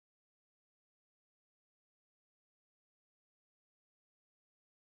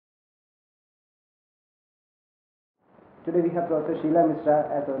Today we have Dr Sheila Mishra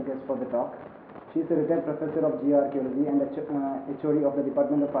as our guest for the talk. She is a retired professor of geoarchaeology and HOD of the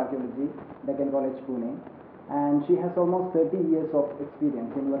Department of Archaeology, Deccan College, Pune. And she has almost 30 years of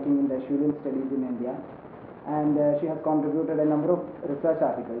experience in working in the Acheulian studies in India. And she has contributed a number of research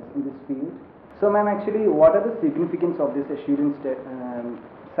articles in this field. So ma'am, actually, what are the significance of these Acheulian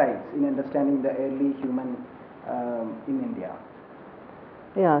sites in understanding the early human in India?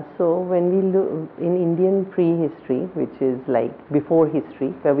 Yeah, so when we look in Indian prehistory, which is like before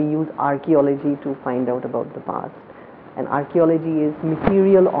history, where we use archaeology to find out about the past, and archaeology is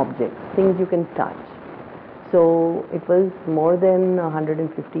material objects, things you can touch. So it was more than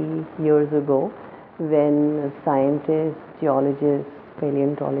 150 years ago when scientists, geologists,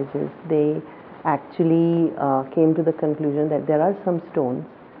 paleontologists, they actually came to the conclusion that there are some stones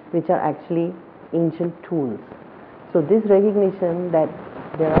which are actually ancient tools. So this recognition that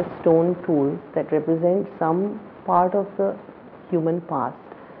there are stone tools that represent some part of the human past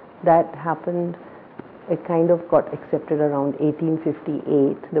that happened, it kind of got accepted around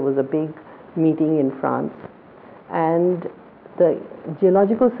 1858. There was a big meeting in France, and the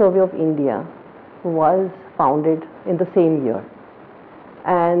Geological Survey of India was founded in the same year,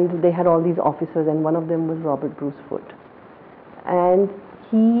 and they had all these officers, and one of them was Robert Bruce Foote, and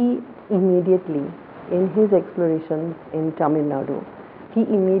he immediately, in his explorations in Tamil Nadu, he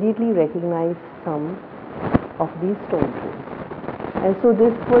immediately recognized some of these stone tools. And so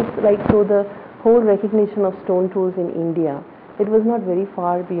this was like, so the whole recognition of stone tools in India, it was not very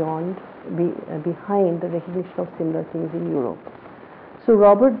far behind the recognition of similar things in Europe. So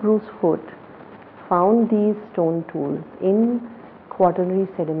Robert Bruce Foote found these stone tools in quaternary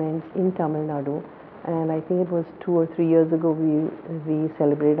sediments in Tamil Nadu, and I think it was 2 or 3 years ago we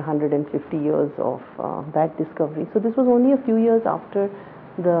celebrated 150 years of that discovery. So this was only a few years after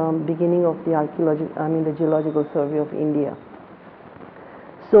the beginning of the the Geological Survey of India.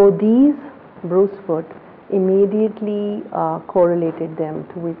 So these Bruce Foote immediately correlated them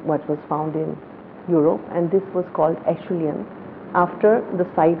to what was found in Europe, and this was called Acheulian, after the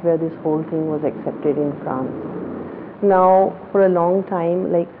site where this whole thing was accepted in France. Now, for a long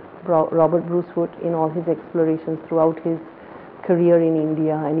time, like Robert Bruce Foote, in all his explorations throughout his career in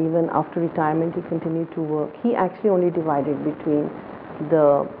India, and even after retirement he continued to work, he actually only divided between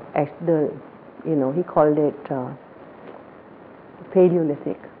the he called it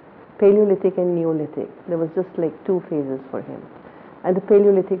Paleolithic and Neolithic. There was just like 2 phases for him, and the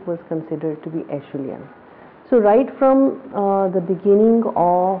Paleolithic was considered to be Acheulian. So right from the beginning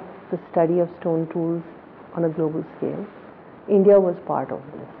of the study of stone tools on a global scale, India was part of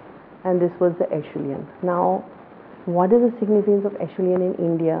this, and this was the Acheulian. Now, what is the significance of Acheulian in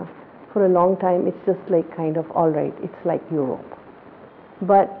India? For a long time, it's just like kind of, all right, it's like Europe.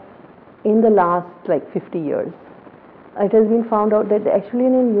 But in the last like 50 years, it has been found out that the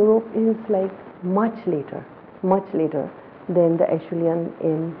Acheulian in Europe is like much later than the Acheulian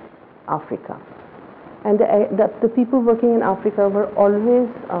in Africa. And the people working in Africa were always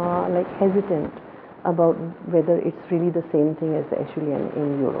like hesitant about whether it's really the same thing as the Acheulian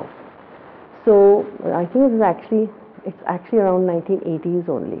in Europe. So I think it's actually around 1980s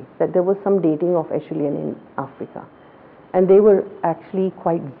only that there was some dating of Acheulian in Africa, and they were actually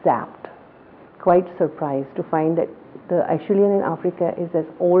quite zapped, quite surprised to find that the Acheulian in Africa is as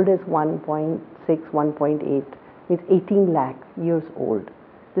old as 1.6, 1.8, means 18 lakh years old.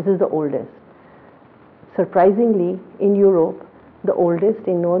 This is the oldest. Surprisingly, in Europe, the oldest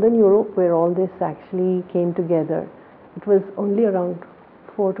in Northern Europe, where all this actually came together, it was only around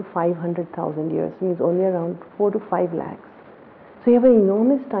 400 to 500,000 years, means only around 4 to 5 lakhs. So you have an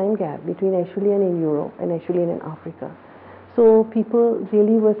enormous time gap between Acheulian in Europe and Acheulian in Africa. So people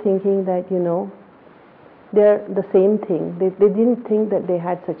really were thinking that, they're the same thing. They didn't think that they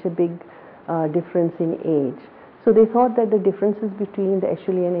had such a big difference in age. So they thought that the differences between the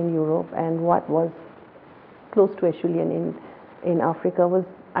Acheulian in Europe and what was close to Acheulian in Africa was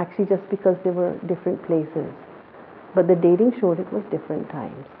actually just because they were different places. But the dating showed it was different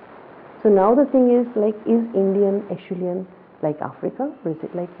times. So now the thing is, like, is Indian Acheulian like Africa, or is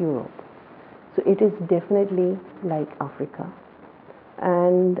it like Europe? So it is definitely like Africa.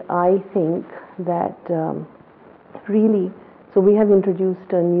 And I think that really, so we have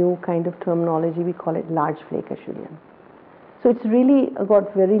introduced a new kind of terminology, we call it large flake Acheulian. So it's really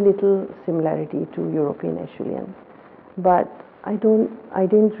got very little similarity to European Acheulian. But I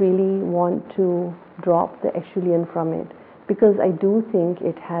didn't really want to drop the Acheulian from it, because I do think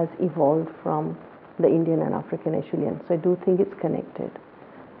it has evolved from the Indian and African Acheulian. So I do think it's connected.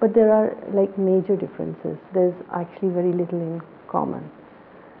 But there are like major differences. There's actually very little in common.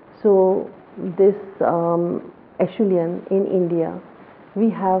 So this Acheulian in India, we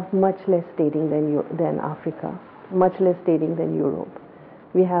have much less dating than Africa, much less dating than Europe.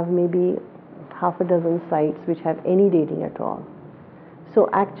 We have maybe half a dozen sites which have any dating at all. So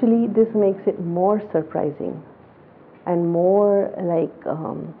actually this makes it more surprising and more like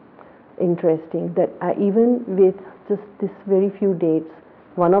interesting that even with just this very few dates,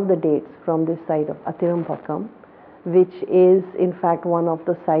 one of the dates from this site of Atirampakam, which is in fact one of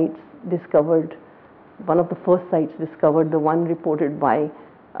the sites discovered, one of the first sites discovered, the one reported by,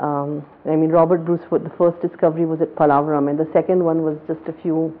 Robert Bruce Foote. The first discovery was at Palavaram, and the second one was just a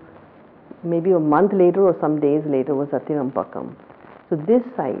few, maybe a month later or some days later, was Atirampakam. So this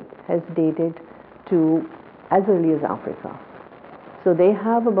site has dated to as early as Africa. So they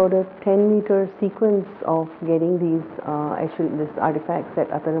have about a 10-meter sequence of getting these artifacts at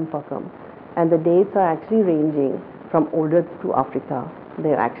Atirampakam, and the dates are actually ranging from older to Africa.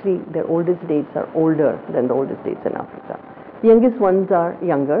 Their oldest dates are older than the oldest dates in Africa. The youngest ones are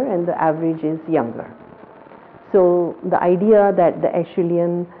younger, and the average is younger. So the idea that the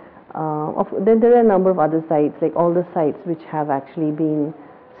Acheulian, then there are a number of other sites, like all the sites which have actually been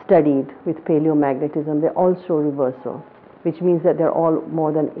studied with paleomagnetism, they all show reversal, which means that they're all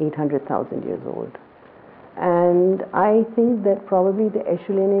more than 800,000 years old. And I think that probably the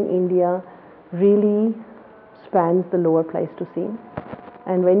Acheulian in India really spans the lower Pleistocene.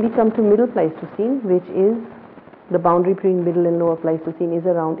 And when we come to middle Pleistocene, which is the boundary between middle and lower Pleistocene, is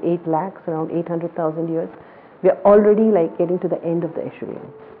around 8 lakhs, around 800,000 years, we are already like getting to the end of the Acheulian.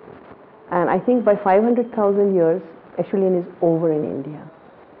 And I think by 500,000 years, Acheulian is over in India.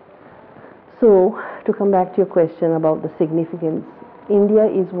 So, to come back to your question about the significance, India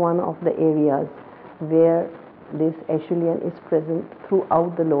is one of the areas where this Acheulian is present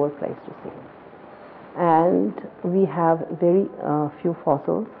throughout the lower Pleistocene. And we have very few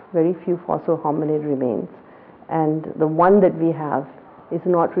fossils, very few fossil hominid remains. And the one that we have is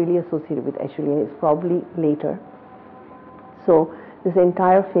not really associated with Acheulian, it's probably later. So, this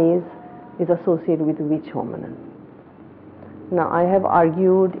entire phase is associated with which hominin? Now, I have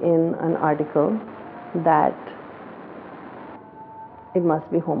argued in an article that it must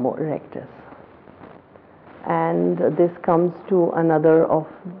be Homo erectus. And this comes to another of,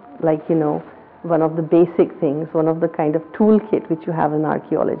 like, one of the basic things, one of the kind of toolkit which you have an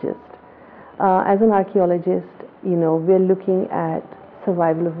archaeologist. As an archaeologist, we're looking at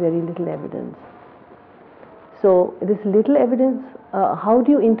survival of very little evidence. So, this little evidence, how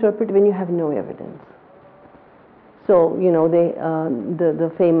do you interpret when you have no evidence? So,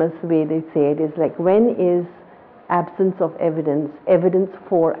 the famous way they say it is like, when is absence of evidence evidence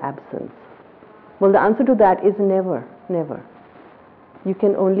for absence? Well, the answer to that is never, never. You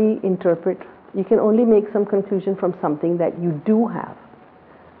can only interpret, you can only make some conclusion from something that you do have.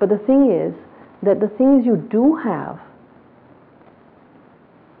 But the thing is that the things you do have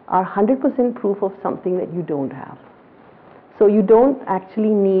are 100% proof of something that you don't have. So you don't actually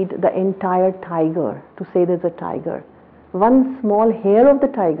need the entire tiger to say there's a tiger. One small hair of the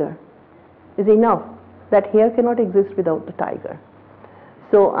tiger is enough. That hair cannot exist without the tiger.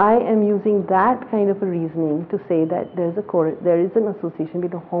 So I am using that kind of a reasoning to say that there is an association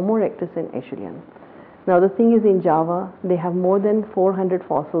between Homo erectus and Acheulian. Now the thing is, in Java, they have more than 400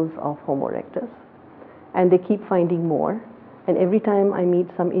 fossils of Homo erectus, and they keep finding more. And every time I meet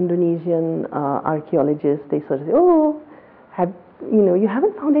some Indonesian archaeologists, they sort of say, oh, you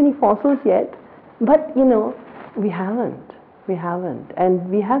haven't found any fossils yet, but we haven't. And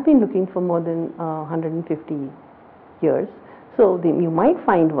we have been looking for more than 150 years. So you might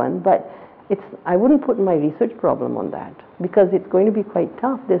find one, but I wouldn't put my research problem on that, because it's going to be quite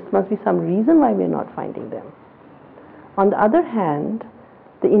tough. There must be some reason why we're not finding them. On the other hand,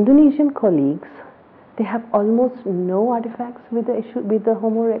 the Indonesian colleagues, they have almost no artifacts with the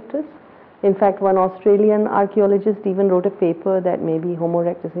Homo erectus. In fact, one Australian archaeologist even wrote a paper that maybe Homo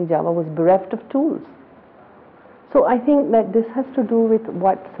erectus in Java was bereft of tools. So I think that this has to do with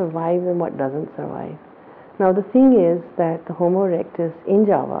what survives and what doesn't survive. Now the thing is that the Homo erectus in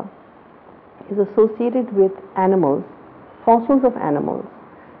Java is associated with animals, fossils of animals,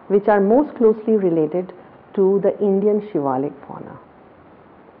 which are most closely related to the Indian shivalic fauna.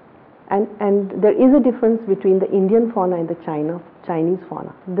 And there is a difference between the Indian fauna and the Chinese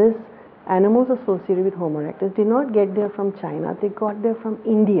fauna. This animals associated with Homo erectus did not get there from China, they got there from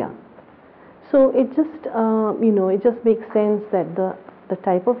India. So it just, it just makes sense that the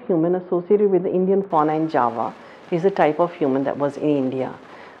type of human associated with the Indian fauna in Java is the type of human that was in India.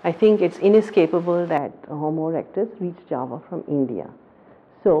 I think it's inescapable that Homo erectus reached Java from India.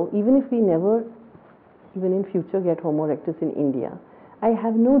 So even if we never, even in future, get Homo erectus in India, I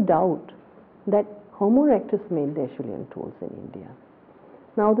have no doubt that Homo erectus made the Acheulian tools in India.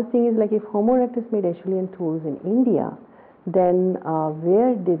 Now the thing is, like, if Homo erectus made Acheulian tools in India, then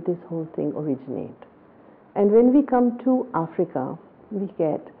where did this whole thing originate? And when we come to Africa, we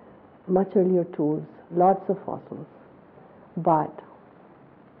get much earlier tools, lots of fossils. But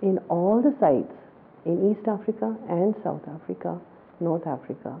in all the sites in East Africa and South Africa, North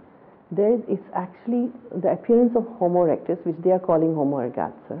Africa, it's actually the appearance of Homo erectus, which they are calling Homo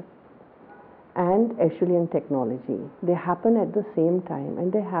ergaster, and Acheulian technology. They happen at the same time,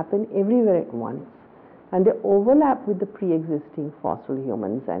 and they happen everywhere at once, and they overlap with the pre-existing fossil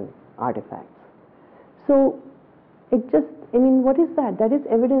humans and artifacts. So it just, I mean, what is that? That is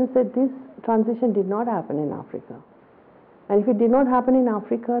evidence that this transition did not happen in Africa. And if it did not happen in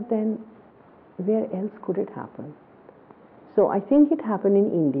Africa, then where else could it happen? So I think it happened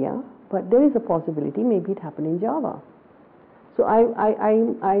in India, but there is a possibility maybe it happened in Java. So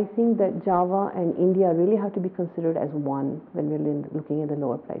I think that Java and India really have to be considered as one when we're looking at the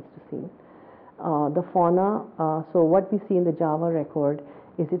lower Pleistocene. The fauna, so what we see in the Java record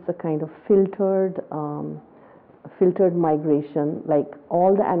is it's a kind of filtered migration, like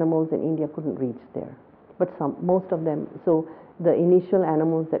all the animals in India couldn't reach there, but most of them. So the initial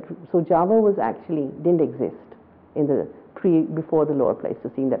animals so Java was actually didn't exist in the before the lower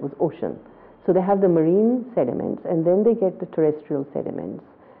Pleistocene, that was ocean. So they have the marine sediments, and then they get the terrestrial sediments.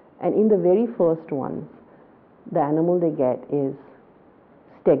 And in the very first ones, the animal they get is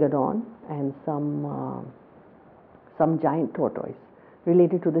stegodon and some giant tortoise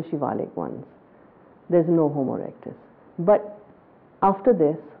related to the Shivalik ones. There's no Homo erectus. But after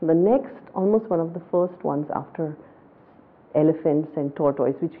this, the next, almost one of the first ones after elephants and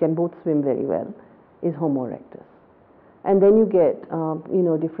tortoise, which can both swim very well, is Homo erectus. And then you get,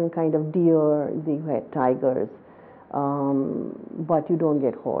 different kind of deer, you get tigers, but you don't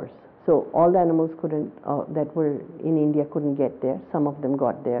get horse. So all the animals that were in India couldn't get there. Some of them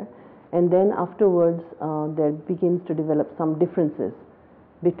got there. And then afterwards, there begins to develop some differences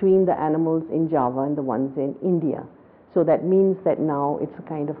between the animals in Java and the ones in India. So that means that now it's a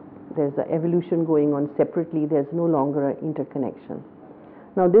kind of, there's an evolution going on separately. There's no longer an interconnection.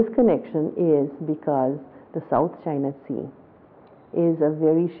 Now this connection is because the South China Sea is a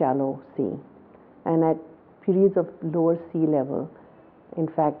very shallow sea, and at periods of lower sea level, in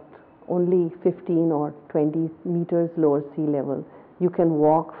fact only 15 or 20 meters lower sea level, you can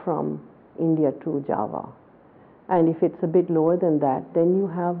walk from India to Java. And if it's a bit lower than that, then you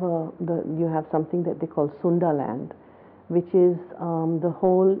have something that they call Sunda land, which is the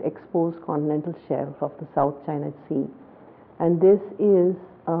whole exposed continental shelf of the South China Sea. And this is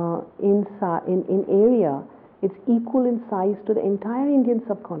in area, it's equal in size to the entire Indian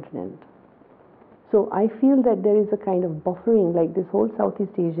subcontinent. So I feel that there is a kind of buffering, like this whole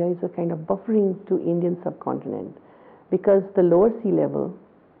Southeast Asia is a kind of buffering to Indian subcontinent, because the lower sea level,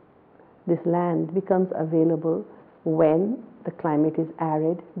 this land becomes available when the climate is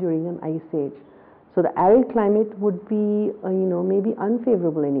arid during an ice age. So the arid climate would be, maybe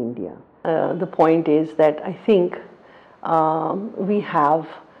unfavorable in India. The point is that I think we have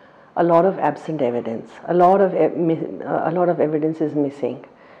a lot of absent evidence. A lot of evidence is missing.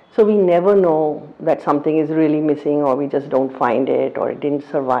 So we never know that something is really missing, or we just don't find it, or it didn't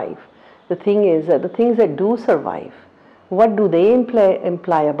survive. The thing is that the things that do survive, what do they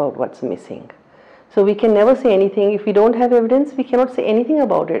imply about what's missing? So we can never say anything. If we don't have evidence, we cannot say anything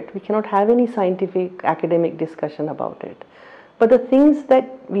about it. We cannot have any scientific, academic discussion about it. But the things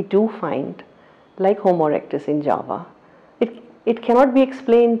that we do find, like Homo erectus in Java, it cannot be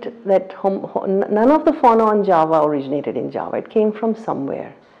explained that none of the fauna on Java originated in Java. It came from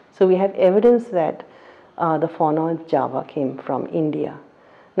somewhere. So we have evidence that the fauna of Java came from India.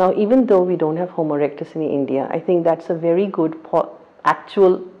 Now, even though we don't have Homo erectus in India, I think that's a very good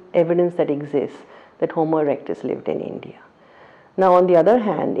actual evidence that exists that Homo erectus lived in India. Now, on the other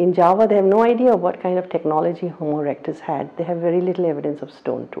hand, in Java, they have no idea what kind of technology Homo erectus had. They have very little evidence of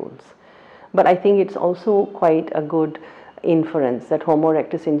stone tools. But I think it's also quite a good inference that Homo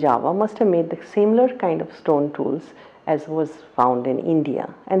erectus in Java must have made the similar kind of stone tools as was found in India.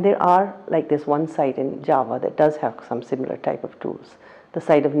 And there are, like this one site in Java that does have some similar type of tools, the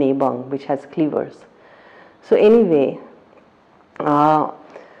site of Nebang, which has cleavers. So anyway,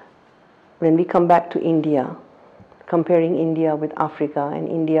 when we come back to India, comparing India with Africa and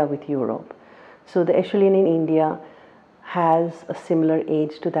India with Europe, so the Acheulian in India has a similar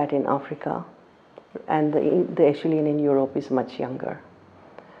age to that in Africa, and the Acheulian in Europe is much younger.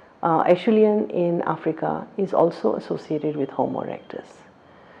 Acheulian in Africa is also associated with Homo erectus.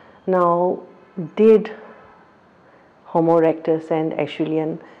 Now, did Homo erectus and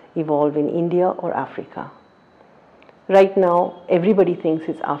Acheulian evolve in India or Africa. Right now, everybody thinks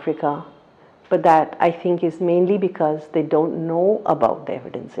it's Africa, but that I think is mainly because they don't know about the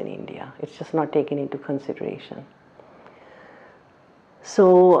evidence in India. It's just not taken into consideration.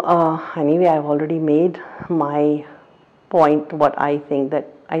 So anyway, I've already made my point, what I think, that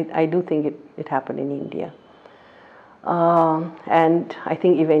I do think it happened in India. And I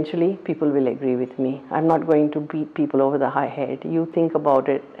think eventually people will agree with me. I'm not going to beat people over the high head. You think about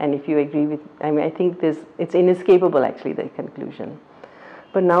it, and if you agree with, I mean, I think it's inescapable actually, the conclusion.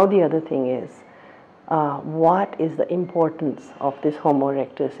 But now the other thing is, what is the importance of this Homo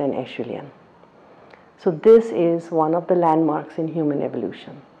erectus and Acheulian? So this is one of the landmarks in human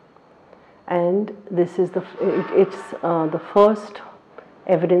evolution. And this is the first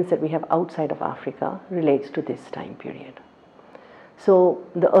evidence that we have outside of Africa relates to this time period. So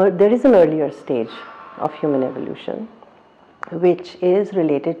there is an earlier stage of human evolution which is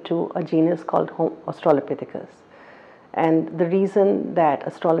related to a genus called Australopithecus. And the reason that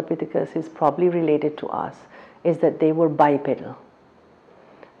Australopithecus is probably related to us is that they were bipedal.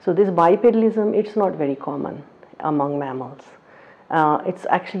 So this bipedalism, it's not very common among mammals. It's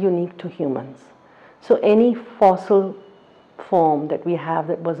actually unique to humans. So any fossil form that we have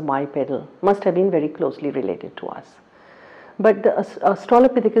that was bipedal must have been very closely related to us. But the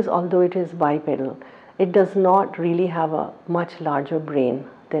Australopithecus, although it is bipedal, it does not really have a much larger brain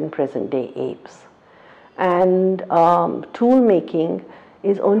than present-day apes. And tool making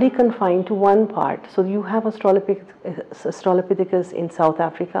is only confined to one part. So you have Australopithecus in South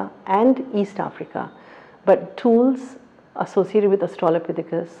Africa and East Africa, but tools associated with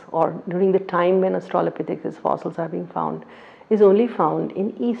Australopithecus, or during the time when Australopithecus fossils are being found, is only found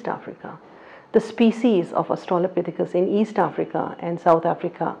in East Africa. The species of Australopithecus in East Africa and South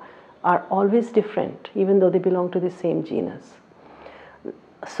Africa are always different, even though they belong to the same genus.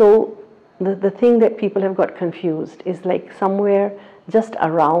 So the thing that people have got confused is like somewhere just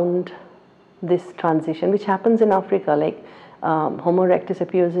around this transition, which happens in Africa, like Homo erectus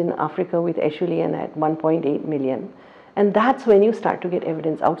appears in Africa with Acheulian at 1.8 million. And that's when you start to get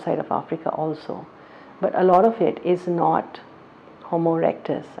evidence outside of Africa also. But a lot of it is not Homo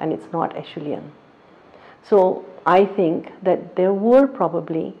erectus and it's not Acheulian. So I think that there were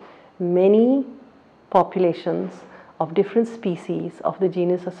probably many populations of different species of the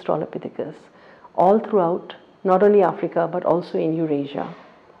genus Australopithecus all throughout not only Africa but also in Eurasia.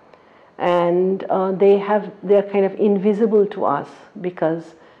 And they're kind of invisible to us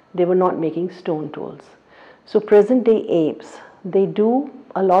because they were not making stone tools. So present day apes, they do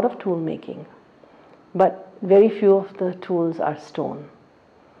a lot of tool making, but very few of the tools are stone.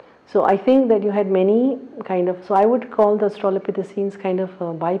 So I think that you had many kind of, so I would call the Australopithecines kind of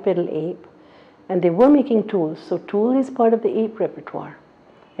a bipedal ape, and they were making tools. So tool is part of the ape repertoire.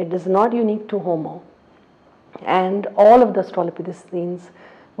 It is not unique to Homo. And all of the Australopithecines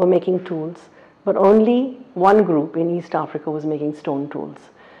were making tools, but only one group in East Africa was making stone tools.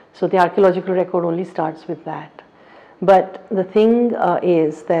 So the archaeological record only starts with that. But the thing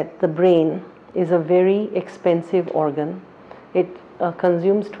is that the brain is a very expensive organ. It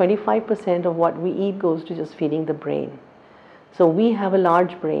consumes 25% of what we eat goes to just feeding the brain. So we have a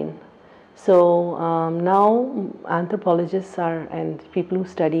large brain. So now anthropologists and people who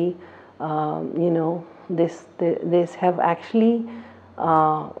study, this have actually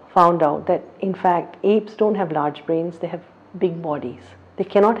found out that in fact apes don't have large brains, they have big bodies. They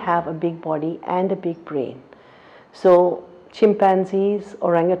cannot have a big body and a big brain. So chimpanzees,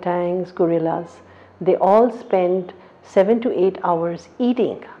 orangutans, gorillas, they all spend 7 to 8 hours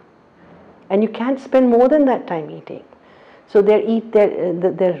eating. And you can't spend more than that time eating. So they're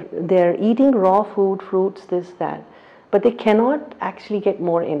eating raw food, fruits, this, that, but they cannot actually get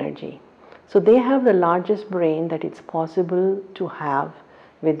more energy. So they have the largest brain that it's possible to have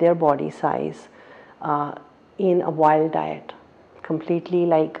with their body size in a wild diet, completely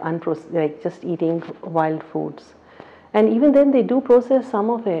like just eating wild foods. And even then they do process some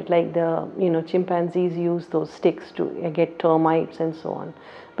of it, like the chimpanzees use those sticks to get termites and so on.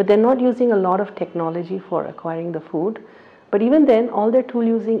 But they're not using a lot of technology for acquiring the food. But even then, all their tool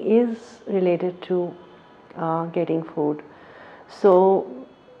using is related to getting food. So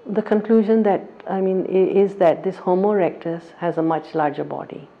the conclusion that, is that this Homo erectus has a much larger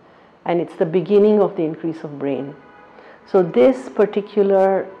body. And it's the beginning of the increase of brain. So this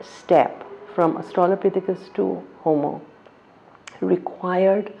particular step from Australopithecus to Homo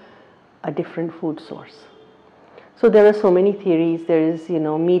required a different food source. So there are so many theories. There is,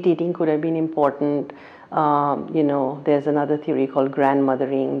 meat eating could have been important. You know, there's another theory called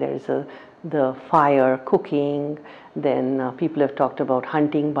grandmothering. There's the fire, cooking. Then people have talked about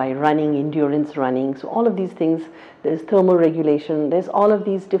hunting by running, endurance running. So all of these things, there's thermoregulation. There's all of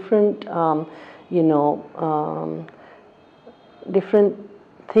these different, you know, different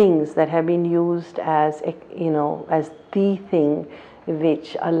things that have been used as, you know, as the thing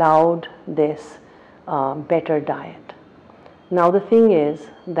which allowed this better diet. Now the thing is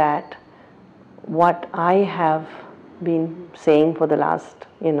that what I have been saying for the last,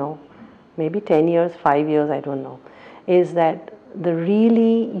 you know, maybe 10 years, 5 years, I don't know, is that the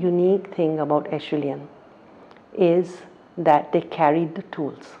really unique thing about Acheulian is that they carried the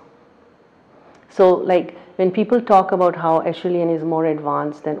tools. So like when people talk about how Acheulian is more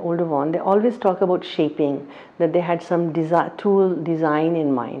advanced than older one, they always talk about shaping, that they had some tool design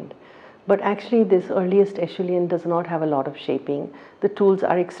in mind. But actually this earliest Acheulian does not have a lot of shaping. The tools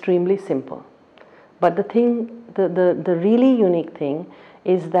are extremely simple. But the thing, the really unique thing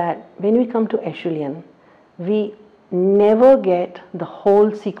is that when we come to Acheulian, we never get the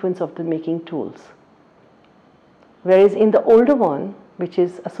whole sequence of the making tools. Whereas in the older one, which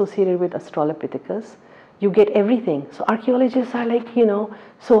is associated with Australopithecus, you get everything. So archaeologists are like, you know,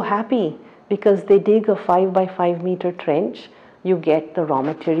 so happy because they dig a 5 by 5 meter trench. You get the raw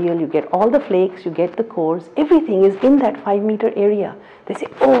material, you get all the flakes, you get the cores, everything is in that 5 meter area. They say,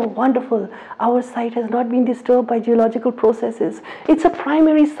 oh, wonderful, our site has not been disturbed by geological processes. It's a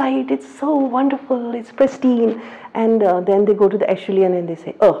primary site, it's so wonderful, it's pristine. And then they go to the Acheulian and they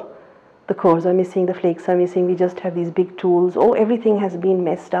say, oh, the cores are missing, the flakes are missing, we just have these big tools, oh, everything has been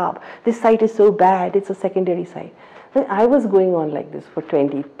messed up. This site is so bad, it's a secondary site. I was going on like this for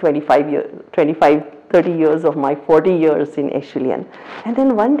 30 years of my 40 years in Acheulian. And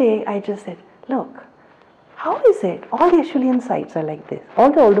then one day I just said, look, how is it? All the Acheulian sites are like this. All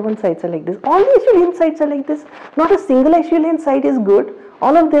the older one sites are like this. All the Acheulian sites are like this. Not a single Acheulian site is good.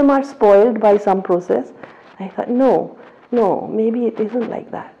 All of them are spoiled by some process. I thought, no, maybe it isn't like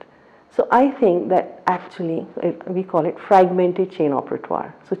that. So I think that actually, we call it fragmented chain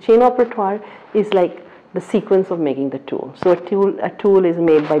operatoire. So chain operatoire is like the sequence of making the tool. So a tool is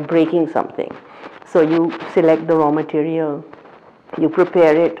made by breaking something. So you select the raw material, you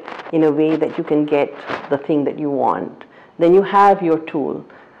prepare it in a way that you can get the thing that you want. Then you have your tool.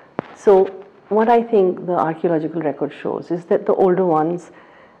 So what I think the archaeological record shows is that the older ones,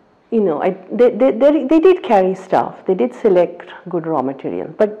 you know, they did carry stuff, they did select good raw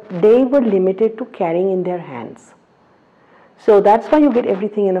material, but they were limited to carrying in their hands. So that's why you get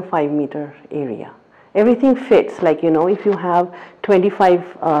everything in a 5 meter area. Everything fits, like, you know, if you have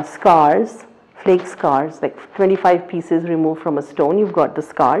 25 scars, flake scars, like 25 pieces removed from a stone, you've got the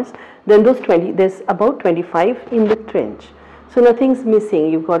scars, then those 20, there's about 25 in the trench. So nothing's missing,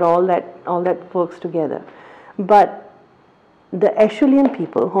 you've got all that works together. But the Acheulian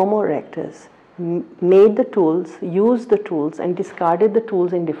people, Homo erectus, made the tools, used the tools, and discarded the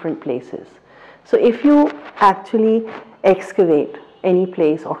tools in different places. So if you actually excavate any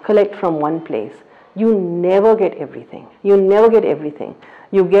place or collect from one place, you never get everything. You never get everything.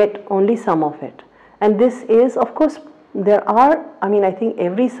 You get only some of it. And this is, of course, there are, I mean, I think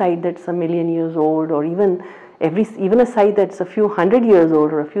every site that's 1 million years old, or even a site that's a few 100 years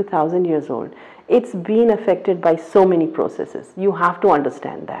old or a few 1,000 years old, it's been affected by so many processes. You have to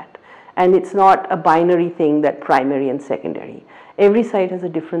understand that. And it's not a binary thing, that primary and secondary. Every site has a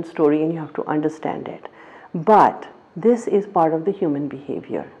different story and you have to understand it. But this is part of the human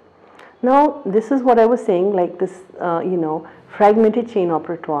behavior. Now, this is what I was saying, like this, you know, fragmented chain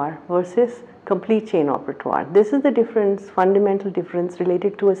operatoire versus complete chain operatoire. This is the difference, fundamental difference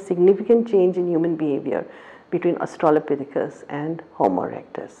related to a significant change in human behavior between Australopithecus and Homo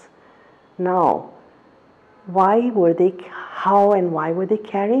erectus. Now, how and why were they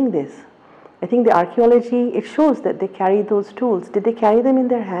carrying this? I think the archaeology, it shows that they carried those tools. Did they carry them in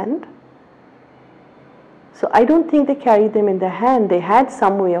their hand? So I don't think they carried them in their hand. They had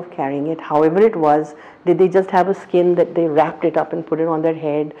some way of carrying it, however it was. Did they just have a skin that they wrapped it up and put it on their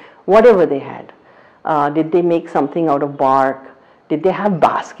head? Whatever they had. Did they make something out of bark? Did they have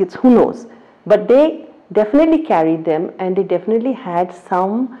baskets? Who knows? But they definitely carried them, and they definitely had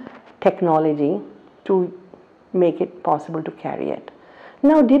some technology to make it possible to carry it.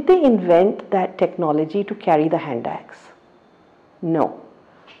 Now, did they invent that technology to carry the hand axe? No.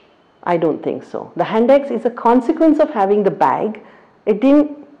 I don't think so. The hand axe is a consequence of having the bag. It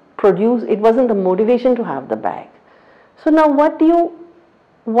didn't produce, it wasn't the motivation to have the bag. So now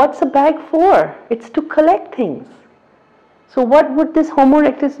what's a bag for? It's to collect things. So what would this Homo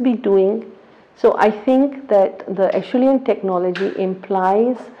erectus be doing? So I think that the Acheulian technology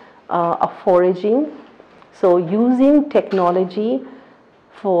implies a foraging So using technology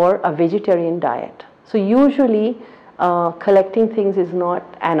for a vegetarian diet. So usually collecting things is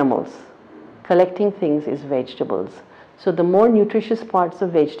not animals, collecting things is vegetables. So the more nutritious parts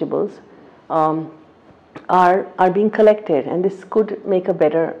of vegetables are being collected, and this could make a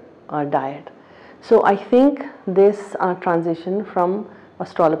better diet. So I think this transition from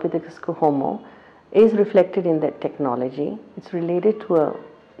Australopithecus to Homo is reflected in that technology. It's related to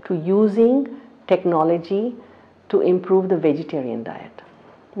using technology to improve the vegetarian diet,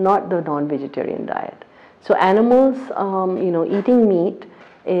 not the non-vegetarian diet. So animals, eating meat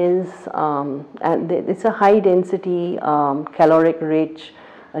is, and it's a high density, caloric rich,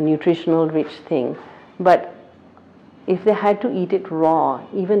 nutritional rich thing. But if they had to eat it raw,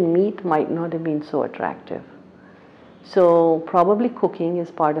 even meat might not have been so attractive. So probably cooking is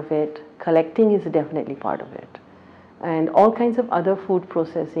part of it, collecting is definitely part of it. And all kinds of other food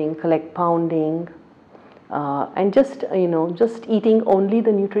processing, pounding, and just eating only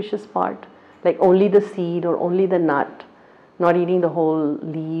the nutritious part, like only the seed or only the nut, not eating the whole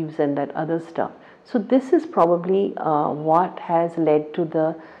leaves and that other stuff. So this is probably what has led to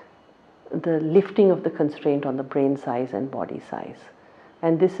the lifting of the constraint on the brain size and body size.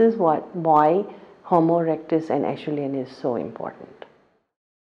 And this is why Homo erectus and Acheulian is so important.